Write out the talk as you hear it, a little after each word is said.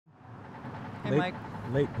Hey, Mike.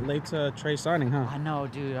 Late to Trey signing, huh? I know,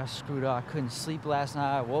 dude. I screwed up. I couldn't sleep last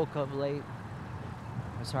night. I woke up late.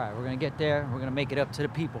 That's all right. We're going to get there. We're going to make it up to the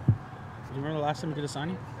people. Do you remember the last time you did a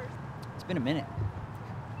signing? It's been a minute.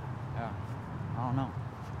 Yeah. I don't know.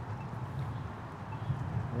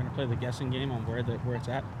 We're going to play the guessing game on where it's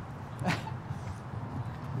at.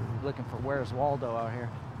 Looking for where's Waldo out here.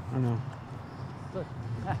 I know. Look.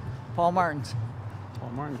 Paul Martins. Paul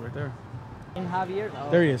Martins right there. And Javier. Oh.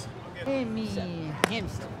 There he is. Hey, me.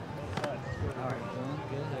 Hamster. All right, doing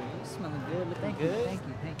good. Are you smelling good? Looking good. Thank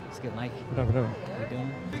you. It's good, Mike. What up? How you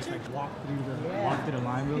doing? Just like walk through the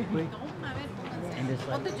line real quick. And just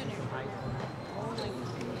like.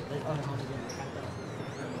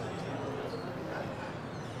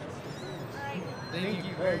 Thank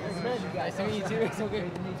you. Very good to meet you guys. Nice to meet you too. It's so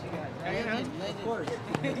good to meet you guys. Of course.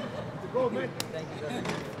 Go, man. Thank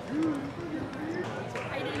you.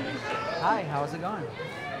 Hi, how's it going?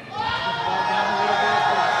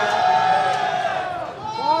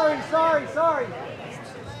 Sorry.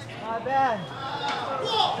 My bad.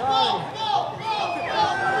 Sorry.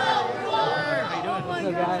 What's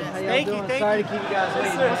up, guys? How y'all doing? Sorry to keep you guys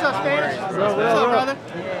waiting. What's up, Spanish? What's up, brother?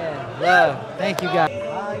 Yeah. Thank you, guys.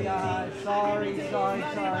 Hi, guys. Sorry.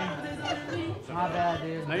 My bad,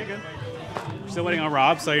 dude. No, you're good. We're still waiting on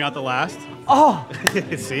Rob, so you're not the last. Oh!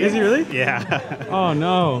 See? Is he really? Yeah. Oh,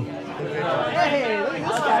 no. Hey, look at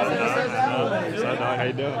this guy. What's up, dog? How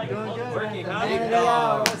you doing? Doing good.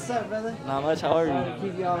 What's up, brother? Not much. How are you?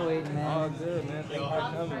 Keep y'all waiting, man. All good, man. Thank you for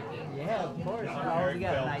coming. Yeah, of course. Oh, we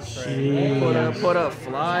got a nice Put up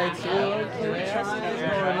fly too. What's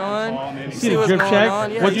going on? See the drip check?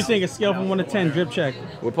 What'd you think? A scale from 1 to 10 drip check?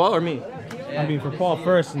 With Paul or me? I mean, for Paul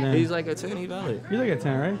first, and then He's like a 10. He's valid. you're like a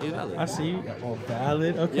 10, right? He's valid. I see you. Oh,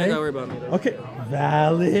 valid. You Okay. ain't gotta worry about me though. Okay,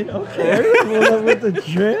 valid. Okay. Pull up with the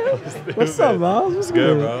drip. What's up, Miles? What's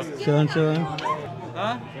good, bro? Chilling.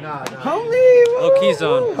 Huh? Homie. Oh, keys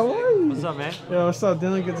on. How are you? What's up, man? Yo, what's up,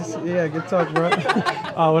 Dylan? Good to see you. Yeah, good talk, bro.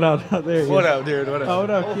 Oh, what up? There he is. What up, dude? What up? Oh, what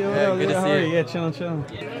up, Kyo? Yeah, good to How see are you. you? Yeah, chilling. We're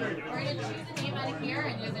gonna choose the name out of here,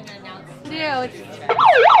 and you're gonna announce.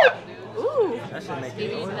 Ooh. That should make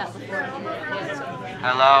Maybe it. used that before.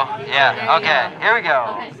 Hello? Yeah, okay. Here we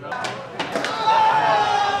go.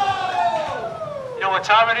 You know what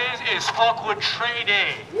time it is? It's Folkwood Trade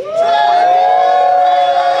Day.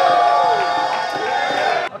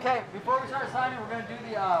 Okay, before we start signing, we're gonna do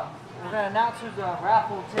we're gonna announce who's the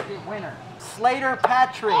raffle ticket winner. Slater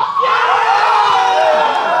Patrick.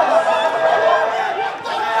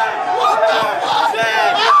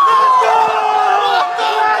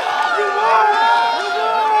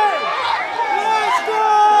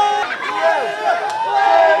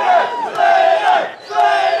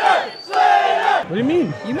 What do you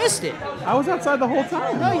mean? You missed it. I was outside the whole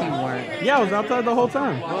time. No, you weren't. Yeah, I was outside the whole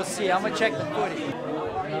time. We'll see. I'm gonna check the footage.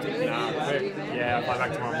 Yeah, I'll fly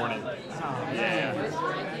back tomorrow morning. Yeah.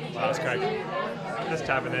 Wow, that's cracking. Just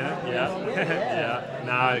tapping in. Yeah. Yeah.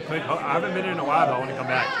 Nah, quick. I haven't been here in a while, but I want to come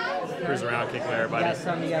back. Cruise around, kick with You everybody. got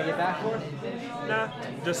something you gotta get back for? Nah,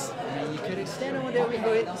 just. You could extend it one day. We can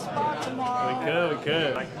go hit the spot tomorrow. We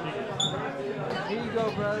could. Here you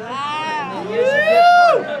go, brother. And then here's your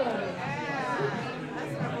gift card.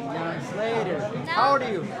 Young Slater. How old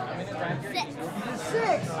are you?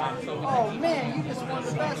 6. Oh man, you just won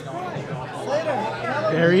the best prize. Slater,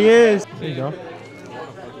 There he is. There you go.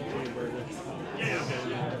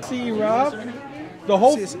 See you, Rob. The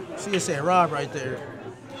whole. See it said Rob right there.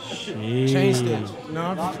 Jeez. Changed it.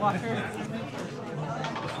 No.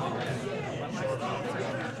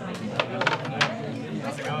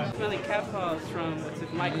 Smelly cat paws from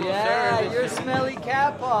Michael yeah, Serve. you're smelly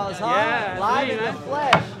cat paws, huh? Yeah, Live in the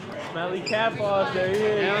flesh. Smelly cat paws. There he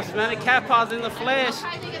is. Yeah, smelly cat paws in the flesh.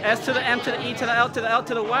 S to the M to the E to the L to the L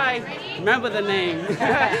to the Y. Remember the name.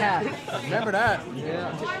 Remember that.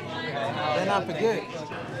 Yeah. Then I forget.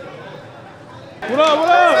 What up? What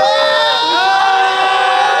up?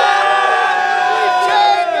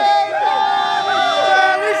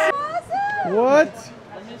 What?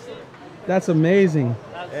 That's amazing.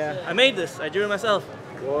 Yeah, I made this. I drew it myself.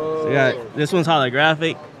 Whoa. So yeah, this one's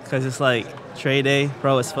holographic because it's like trade day,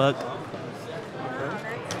 pro as fuck.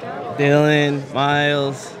 Dylan,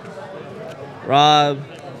 Miles, Rob,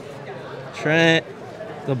 Trent,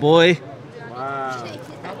 the boy,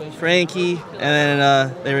 Frankie, and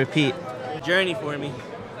then they repeat. Journey for me.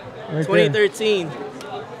 Right 2013,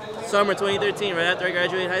 summer 2013, right after I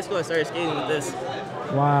graduated high school, I started skating with this.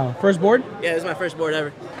 there. Wow. First board? Yeah, this is my first board ever.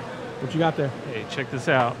 What you got there? Hey, check this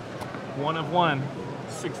out. 1 of 1.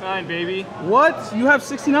 6'9", baby. What? You have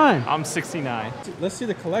 69? I'm 69. Let's see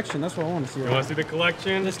the collection. That's what I want to see. You want to see the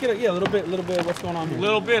collection? Let's get a little bit of what's going on here. A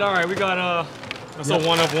little bit. All right, we got that's a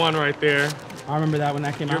 1 of 1 right there. I remember that when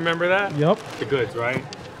that came out. You remember that? Yep. The goods, right?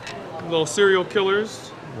 Little serial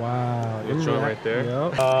killers. Wow. Good show right there.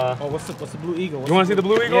 Yep. Oh, what's the Blue Eagle? You want to see the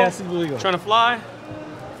Blue Eagle? Yeah, see the Blue Eagle. Trying to fly?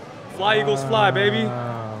 Fly Eagles fly, baby.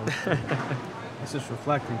 This is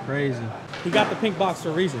reflecting crazy. He got the pink box for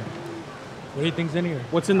a reason. What do you think's in here?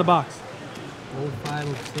 What's in the box? Old 5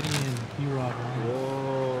 Obsidian P.Rod.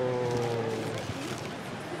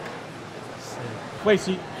 Wait,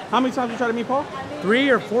 so how many times you tried to meet Paul? 3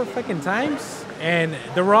 or 4 fucking times. And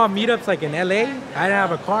the raw meetups like in LA, I didn't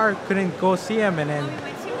have a car, couldn't go see him. And then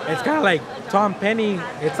it's kind of like Tom Penny.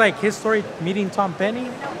 It's like his story meeting Tom Penny.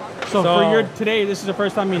 So for your today, this is the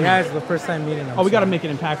first time meeting him? Yeah, it's the first time meeting him. Oh, we got to make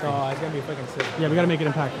it impactful. Oh, it's going to be fucking sick. Yeah, we got to make it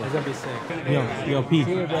impactful. It's going to be sick. Yo, P.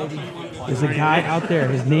 There's a guy out there.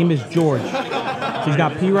 His name is George. He's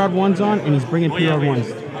got P.Rod ones on, and he's bringing P.Rod ones.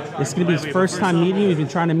 It's going to be his first time meeting you. He's been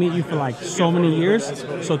trying to meet you for like so many years.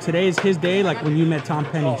 So today is his day, like when you met Tom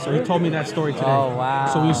Penny. So he told me that story today. Oh, wow.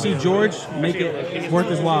 So when you see George, make it worth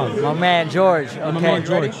his while. My man George. Okay. My man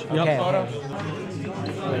George. Yep. Okay.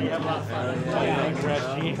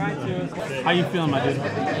 How you feeling, my dude?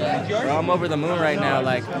 Bro, I'm over the moon right now.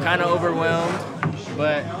 Like, kind of overwhelmed,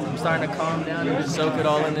 but I'm starting to calm down and just soak it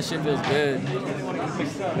all in. This shit feels good.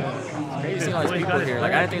 It's crazy seeing all these people here.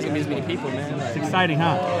 Like, I didn't think it was going to be as many people, man. Like, It's exciting,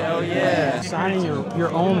 huh? hell yeah. Signing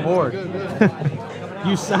your own board.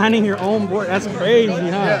 You signing your own board. That's crazy, huh?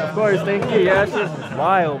 Yeah, of course. Thank you. Yeah, it's just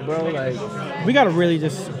wild, bro. Like, we gotta really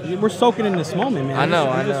we're soaking in this moment, man. I know.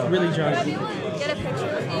 We're just really trying to. Get a picture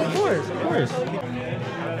with you. Of course.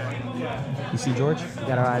 You see George? We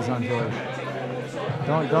got our eyes on George.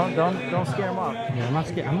 Don't scare him off. Yeah, I'm not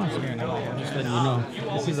scared. I'm scaring nobody. I'm just letting you know.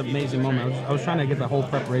 This is an amazing moment. I was trying to get the whole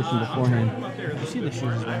preparation beforehand. You see the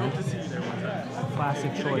shoes, man?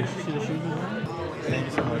 Classic choice. You see the shoes, man? Thank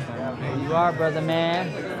you so much, man. There you are, brother,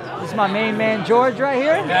 man. This is my main man, George, right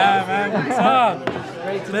here. Yeah, man. What's up?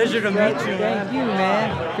 Great to Pleasure to meet you, man. Thank you,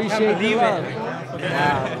 man. Appreciate the love.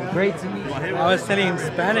 Wow, great to meet you. I was telling in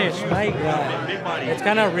Spanish, Mike, it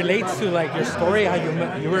kind of relates to like your story, how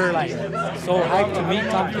you were like so hyped to meet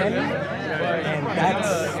Tom Penny, and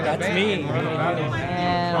that's me.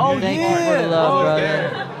 Man, thank you for the love,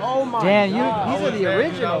 brother. Oh my Damn, these God. are the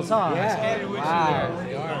originals, huh? Yeah.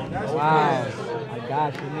 Wow. I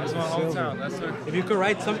got you. If you could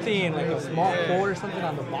write something like a small quote or something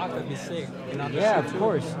on the box, that'd be sick. Yeah, of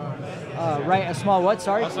course. Write a small what?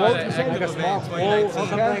 Sorry, quote. You said like a small quote.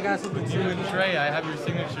 Something I got something to You and Trey, I have your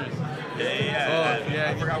signatures.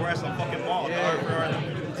 Yeah. I forgot we're at some fucking mall. Yeah. For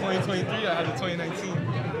 2023, I had the 2019.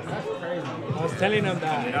 That's crazy. I was telling him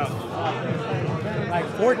that like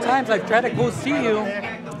 4 times I've tried to go see you,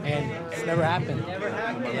 and it's never happened.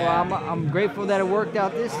 Well, I'm grateful that it worked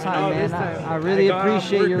out this time, man. I really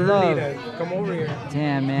appreciate your love. Come over here.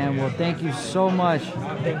 Damn, man. Well, thank you so much.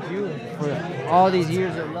 Thank you for all these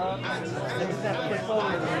years of love. Thank you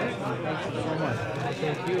so much.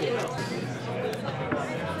 Thank you.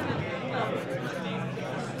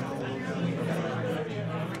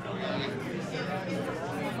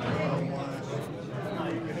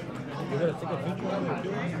 You gotta take a picture of it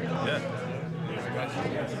too? Yeah.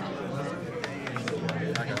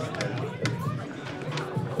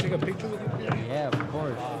 Take a picture with you? Yeah, of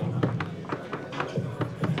course.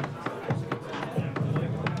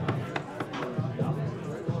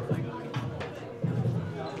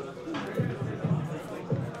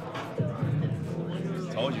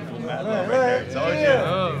 Told you, full man. Right there. Told you.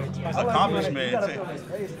 Accomplishment.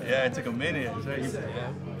 It took a minute.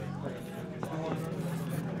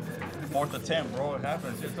 4th attempt, bro. It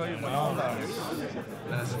happens. Just tell you when all that.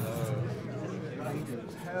 That's love.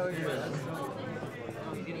 Hell yeah.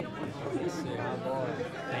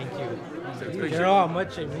 Thank you. You know how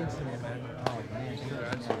much it means to me, man. Oh, man. I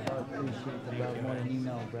appreciate the love more than you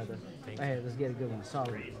know, brother. Hey, let's get a good one.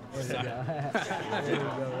 Solid. There we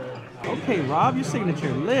go. Okay, Rob, your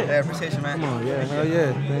signature lit. Yeah, appreciation, man. Come on, yeah, hell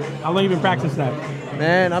yeah. How long you been practicing that?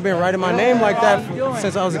 Man, I've been writing my name like that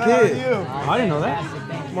since I was a kid. I didn't know that.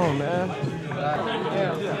 Come on, man.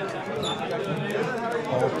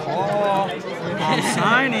 Oh, Paul, I'm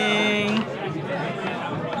signing.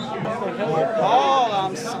 Oh, Paul,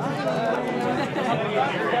 I'm signing.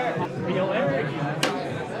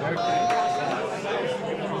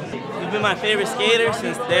 You've been my favorite skater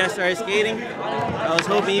since the day I started skating. I was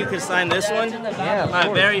hoping you could sign this one. Yeah, my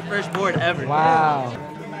very first board ever. Wow.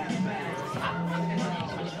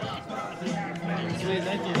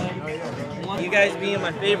 You guys being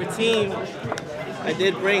my favorite team, I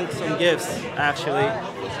did bring some gifts, actually.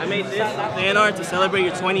 I made this fan art to celebrate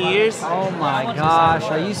your 20 years. Oh my gosh,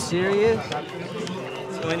 are you serious?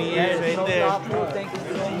 20 years right there. Thank you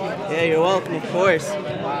so much. Yeah, you're welcome, of course.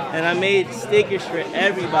 And I made stickers for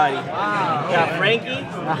everybody. Wow. Got Frankie,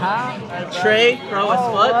 Trey, pro as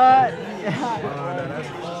fuck.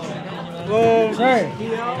 Boom. Sir.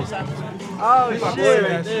 Oh shit,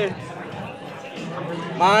 right there.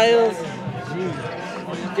 Miles,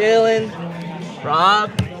 Dylan, Rob.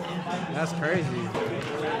 That's crazy.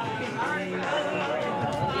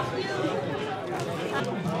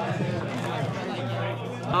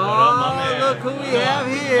 Oh, look who we have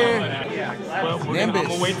here. Well, I'm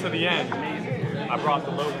gonna wait till the end. I brought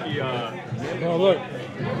the low-key. Oh, look.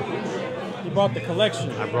 You brought the collection.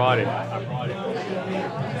 I brought it.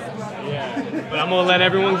 Yeah. But I'm gonna let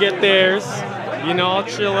everyone get theirs. You know, I'll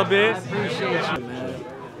chill a bit. Appreciate you, man.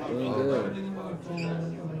 Doing good.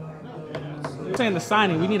 I'm saying the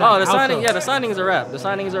signing. We need. Oh, the signing. Yeah, the signing is a wrap. The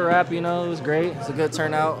signing is a wrap. You know, it was great. It's a good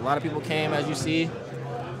turnout. A lot of people came, as you see.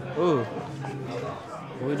 Ooh.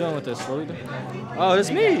 What are we doing with this? What are we doing? Oh,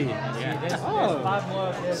 it's me.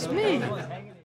 Oh, it's me.